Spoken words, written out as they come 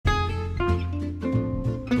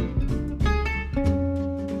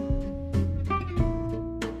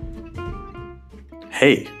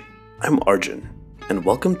Hey, I'm Arjun, and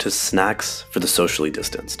welcome to Snacks for the Socially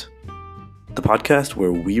Distanced, the podcast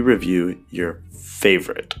where we review your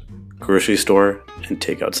favorite grocery store and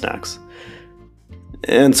takeout snacks,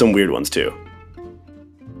 and some weird ones too.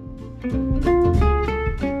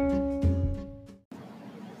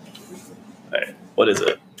 Hey, what is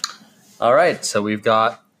it? All right, so we've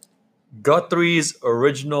got Guthrie's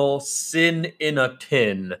Original Sin in a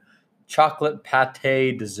Tin Chocolate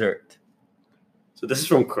Pate Dessert. So this is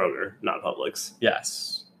from Kroger, not Publix,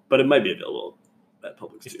 Yes. but it might be available at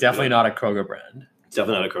Publix It's too. definitely not a Kroger brand. It's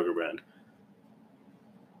definitely not a Kroger brand.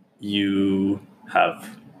 You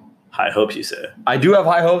have high hopes, you say? I do have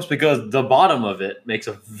high hopes because the bottom of it makes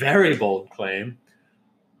a very bold claim.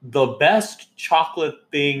 The best chocolate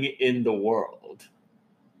thing in the world.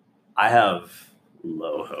 I have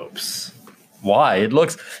low hopes. Why? It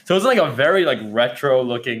looks so it's like a very retro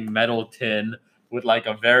looking metal tin with like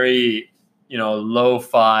a very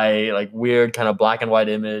lo-fi, like weird kind of black and white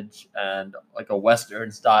image and like a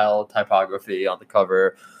Western style typography on the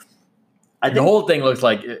cover. The whole thing looks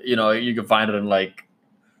like, you can find it in like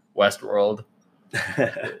Westworld.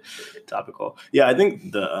 Topical. Yeah, I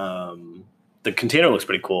think the container looks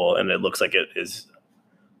pretty cool, and it looks like it is.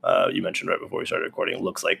 You mentioned right before we started recording, it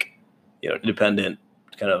looks like independent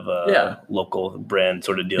kind of local brand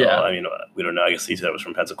sort of deal. Yeah. I mean, we don't know. I guess he said it was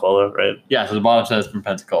from Pensacola, right? Yeah, so the bottom says from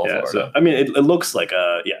Pensacola, Yeah. Florida. So I mean, it looks like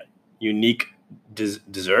a unique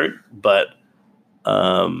dessert, but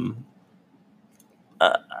I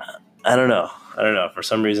don't know. For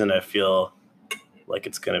some reason, I feel like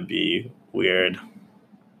it's gonna be weird.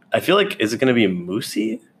 I feel like, is it gonna be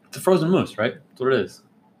moussey? It's a frozen mousse, right? That's what it is.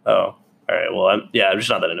 Oh, all right. Well, I'm just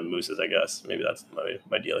not that into mousses, I guess. Maybe that's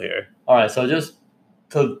my deal here. All right, so just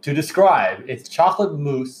to describe, it's chocolate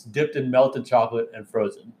mousse dipped in melted chocolate and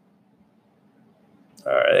frozen.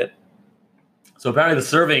 All right. So apparently the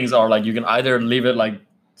servings are like you can either leave it like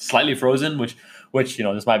slightly frozen, which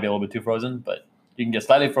this might be a little bit too frozen, but you can get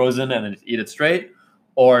slightly frozen and then just eat it straight.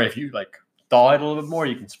 Or if you like thaw it a little bit more,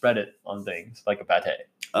 you can spread it on things like a pate.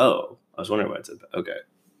 Oh, I was wondering why it said that. Okay.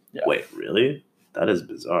 Yeah. Wait, really? That is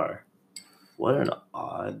bizarre. What an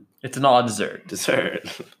odd It's an odd dessert.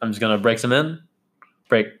 I'm just gonna break some in.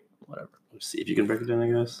 Whatever. Let's see if you can break it in,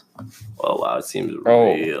 I guess. Oh, wow. It seems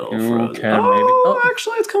real you frozen. can maybe. Oh.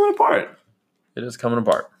 Actually, it's coming apart. It is coming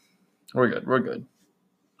apart. We're good.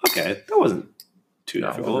 Okay. That wasn't too No, it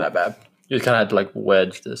difficult. wasn't that bad. You just kind of had to like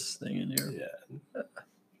wedge this thing in here. Yeah.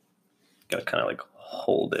 Gotta kind of like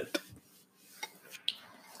hold it.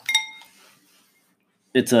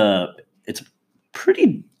 It's a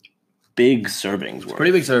pretty big servings worth.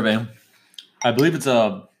 Pretty big serving. I believe it's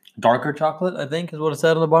a darker chocolate, I think is what it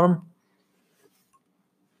said on the bottom.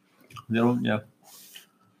 Yeah.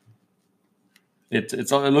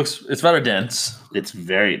 It's rather dense. It's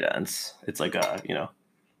very dense. It's like at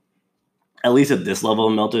least at this level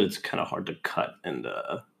of melted, it's kind of hard to cut and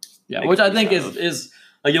which I think is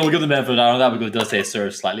like we'll give the benefit of the doubt on that because it does say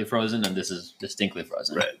served slightly frozen and this is distinctly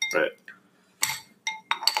frozen. Right.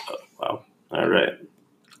 Oh, wow. All right.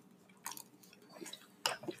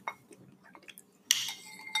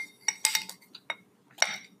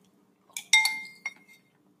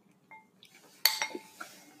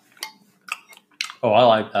 Oh, I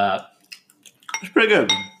like that. It's pretty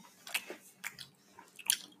good.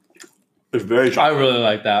 It's very chocolatey. I really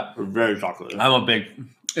like that. It's very chocolatey.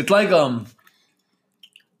 It's like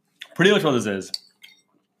pretty much what this is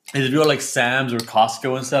if you go to like Sam's or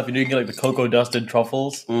Costco and stuff, you can get like the cocoa dusted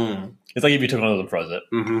truffles. It's like if you took one of those and froze it.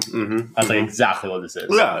 That's like exactly what this is.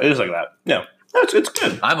 Yeah, it is like that. Yeah, it's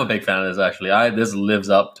good. I'm a big fan of this actually. This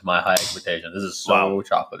lives up to my high expectations. This is so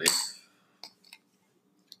chocolatey.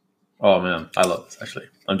 Oh man, I love this actually.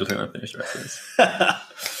 I'm just gonna finish the rest of this.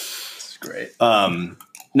 It's great.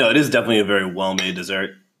 No, it is definitely a very well made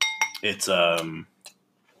dessert. It's it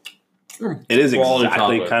is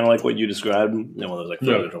exactly kind of like what you described, one of those like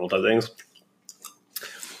frozen truffle type things.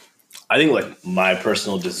 I think like my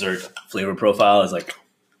personal dessert flavor profile is like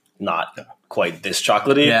not quite this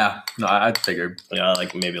chocolatey. Yeah, no, I figured.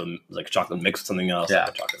 Like maybe like chocolate mixed with something else. Yeah,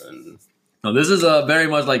 like chocolate. And no, this is a very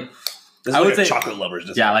much like this I would say chocolate lovers.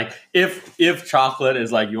 Dessert. Yeah, like if chocolate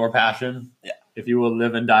is like your passion. Yeah. If you will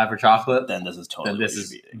live and die for chocolate, then this is totally. Then this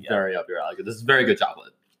is very up your alley. This is very good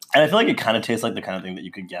chocolate. And I feel like it kind of tastes like the kind of thing that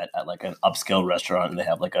you could get at like an upscale restaurant, and they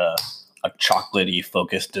have like a chocolatey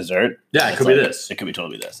focused dessert. Yeah, it could be this. It could be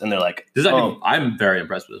totally this. And they're like, this is I'm very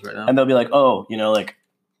impressed with this right now. And they'll be like, oh, like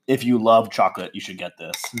if you love chocolate, you should get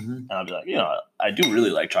this. And I'll be like, I do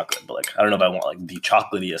really like chocolate, but like I don't know if I want like the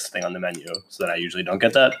chocolatiest thing on the menu. So then I usually don't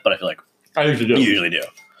get that. But I feel like I usually do. You usually do.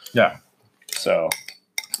 Yeah. So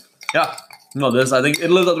yeah. No, this, I think it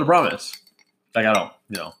lives up to the promise. Like, I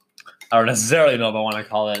don't necessarily know if I want to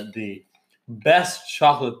call it the best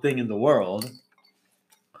chocolate thing in the world,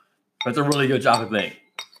 but it's a really good chocolate thing.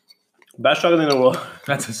 Best chocolate thing in the world.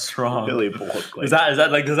 That's a strong. Really bold. Like, Is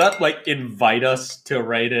that like, does that like invite us to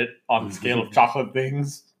rate it on the scale of chocolate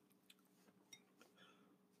things?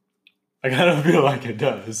 I kind of feel like it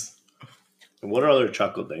does. what are other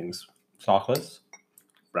chocolate things? Chocolates,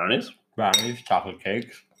 Brownies? brownies, chocolate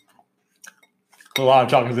cakes. A lot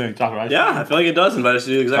of chocolate things, chocolate ice Yeah, cream, I feel like it does invite us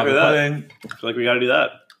to do exactly chocolate that. pudding. I feel like we got to do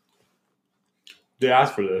that. They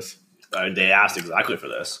asked for this. They asked exactly for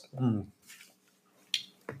this.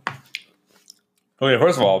 Okay,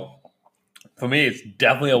 first of all, for me, it's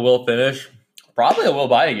definitely a will finish. Probably a will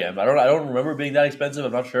buy again. I don't remember it being that expensive.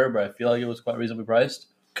 I'm not sure, but I feel like it was quite reasonably priced.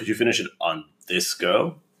 Could you finish it on this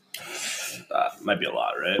go? Might be a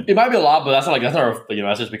lot, right? It might be a lot, but that's not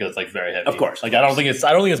that's just because it's like very heavy. Of course, Like of I don't course.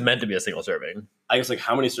 think it's meant to be a single serving. I guess, like,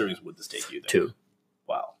 how many servings would this take you? Then? 2.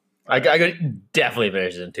 Wow. I could definitely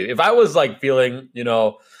finish it in 2. If I was like feeling,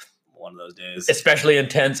 One of those days. especially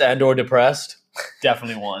intense and or depressed,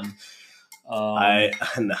 definitely 1.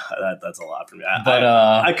 No, that's a lot for me. But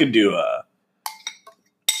I could do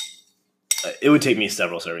it would take me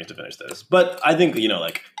several servings to finish this. But I think,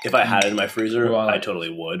 like, if I had it in my freezer, Wow. I totally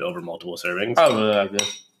would over multiple servings. I really like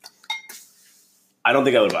this. I don't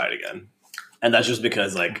think I would buy it again. And that's just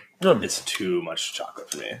because, like, Mm. it's too much chocolate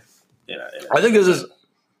for me. I think this is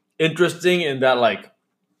interesting in that like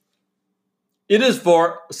it is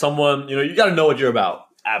for someone, you got to know what you're about.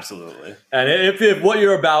 Absolutely. And if what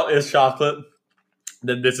you're about is chocolate,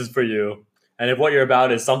 then this is for you. And if what you're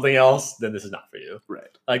about is something else, then this is not for you. Right.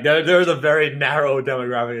 Like there's a very narrow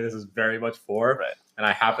demographic this is very much for. Right. And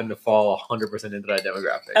I happen to fall 100% into that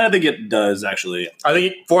demographic. And I think it does actually. I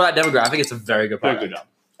think for that demographic, it's a very good Very product. good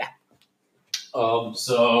job.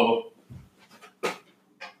 So In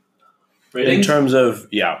ratings? terms of,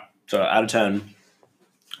 so out of 10,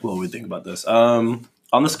 what would we think about this? On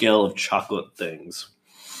the scale of chocolate things.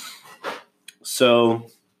 So,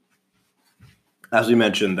 as we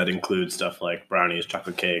mentioned, that includes stuff like brownies,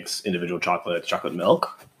 chocolate cakes, individual chocolates, chocolate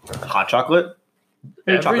milk, hot chocolate,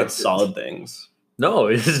 and chocolate solid things. No,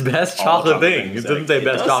 it's best All chocolate chocolate thing. things. It doesn't say It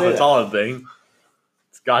best does say chocolate that. solid thing.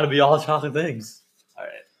 It's got to be all chocolate things. All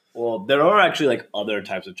right. Well, there are actually, like, other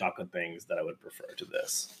types of chocolate things that I would prefer to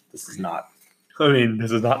this. This is not I mean,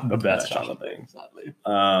 this is not the best Best chocolate chocolate thing, sadly.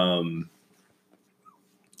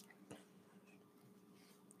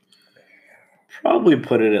 Probably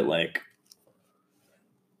put it at like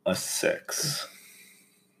a 6.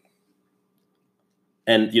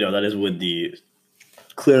 And, that is with the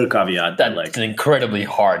clear caveat that, like, It's an incredibly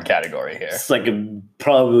hard category here. it's like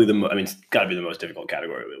probably it's got to be the most difficult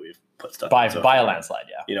category that we've put stuff By in so a far. landslide,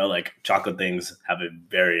 yeah. Like, chocolate things have a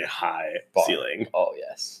very high Bar. ceiling. Oh,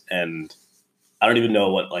 yes. And I don't even know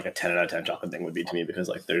what, like, a 10 out of 10 chocolate thing would be to me because,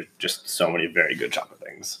 like, there's just so many very good chocolate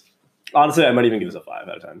things. Honestly, I might even give this a 5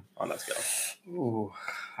 out of 10 on that scale. Ooh,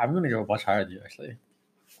 I'm going to go much higher than you, actually.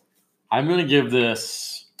 I'm going to give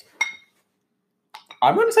this...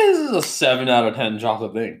 I'm going to say this is a 7 out of 10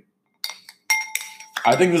 chocolate thing.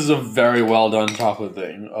 I think this is a very well done chocolate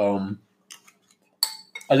thing.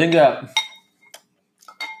 I think that...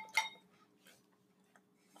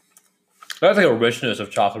 There's like a richness of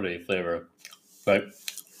chocolatey flavor. Like,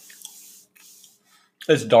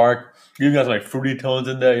 it's dark. You got like fruity tones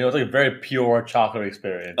in there. It's like a very pure chocolate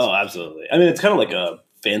experience. Oh, absolutely. I mean, it's kind of like a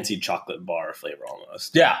fancy chocolate bar flavor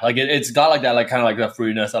almost. Yeah, like it's got like that, like kind of like that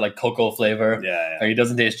fruitiness, that like cocoa flavor. Yeah. Like it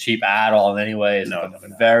doesn't taste cheap at all in any way. It's No, like a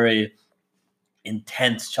no. very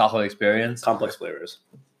intense chocolate experience. Complex flavors.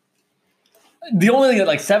 The only thing that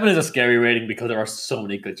like 7 is a scary rating because there are so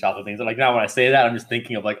many good chocolate things. And like now when I say that, I'm just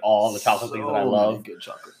thinking of like all the chocolate things that I love. Good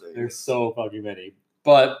chocolate things. There's so fucking many.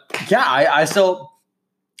 But yeah,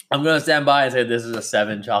 I'm gonna stand by and say this is a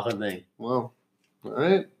 7 chocolate thing. Well, all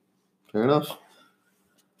right. Fair enough.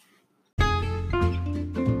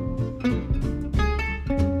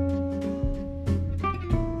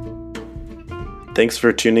 Thanks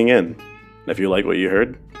for tuning in. And if you like what you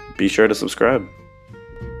heard, be sure to subscribe.